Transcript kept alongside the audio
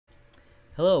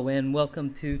Hello and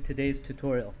welcome to today's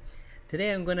tutorial.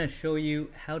 Today I'm going to show you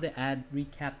how to add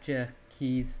reCAPTCHA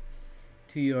keys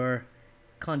to your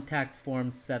contact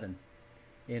form 7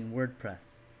 in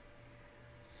WordPress.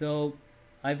 So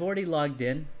I've already logged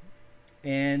in,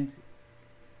 and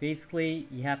basically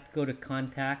you have to go to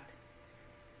contact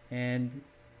and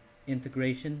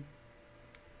integration,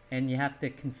 and you have to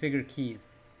configure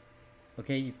keys.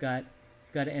 Okay, you've got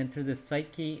to enter this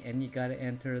site key and you've got to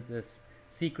enter this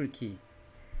secret key.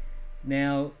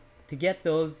 Now, to get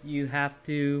those, you have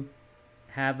to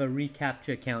have a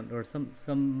reCAPTCHA account or some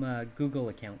Google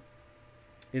account.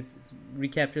 It's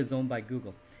reCAPTCHA is owned by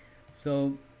Google.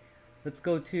 So let's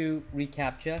go to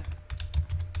reCAPTCHA.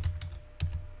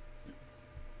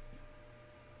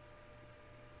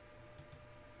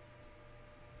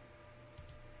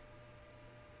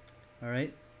 All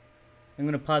right, I'm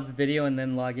going to pause the video and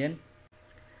then log in.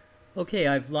 Okay,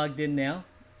 I've logged in now,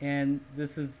 and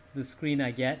this is the screen I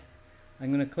get. I'm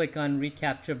going to click on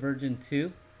reCAPTCHA version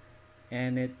 2,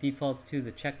 and it defaults to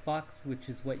the checkbox, which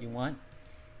is what you want.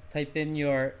 Type in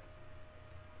your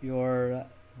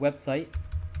website.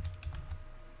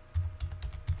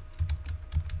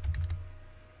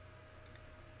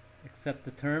 Accept the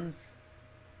terms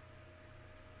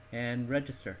and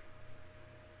register.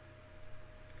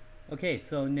 Okay,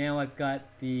 so now I've got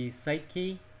the site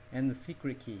key and the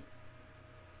secret key.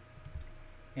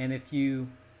 And if you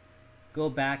go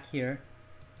back here,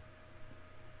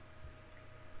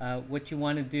 what you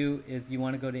want to do is you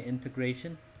want to go to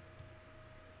integration,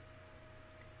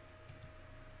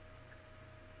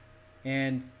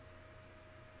 and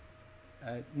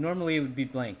normally it would be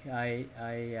blank.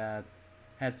 I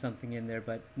had something in there,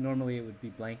 but normally it would be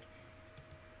blank.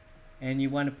 And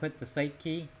you want to put the site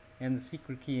key and the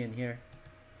secret key in here.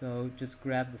 So just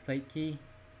grab the site key,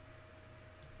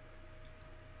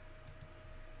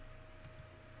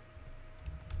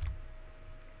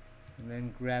 and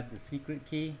then grab the secret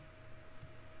key.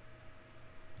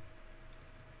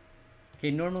 Okay,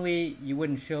 normally you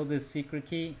wouldn't show this secret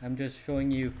key. I'm just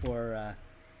showing you for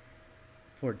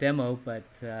demo, but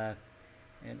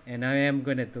and I am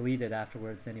going to delete it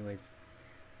afterwards anyways.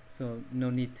 So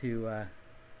no need to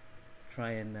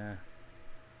try and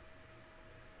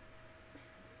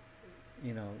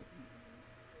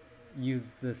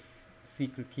use this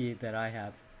secret key that I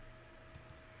have.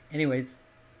 Anyways,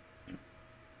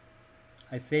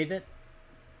 I save it,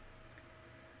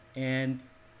 and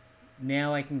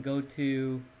now I can go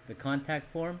to the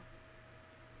contact form.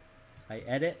 I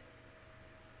edit.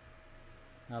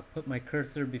 I'll put my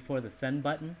cursor before the send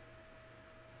button,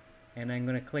 and I'm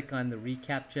going to click on the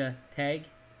reCAPTCHA tag,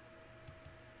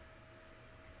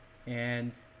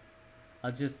 and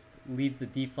I'll just leave the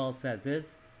defaults as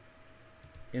is.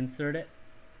 Insert it,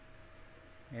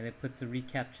 and it puts a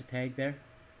reCAPTCHA tag there.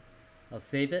 I'll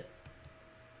save it.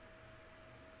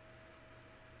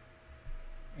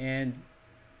 And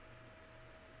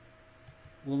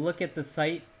we'll look at the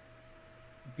site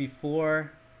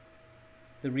before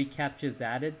the reCAPTCHA is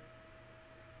added.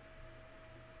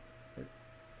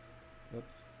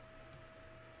 Whoops.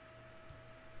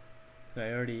 So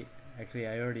I already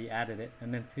added it. I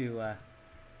meant to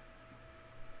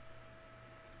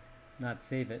not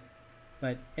save it.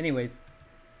 But anyways,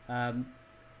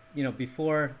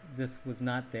 before this was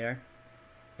not there,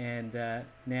 and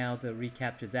now the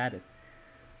reCAPTCHA is added.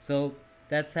 So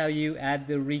that's how you add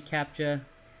the reCAPTCHA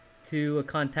to a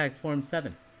contact form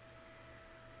 7.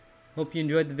 Hope you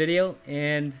enjoyed the video,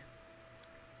 and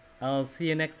I'll see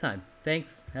you next time.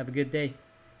 Thanks. Have a good day.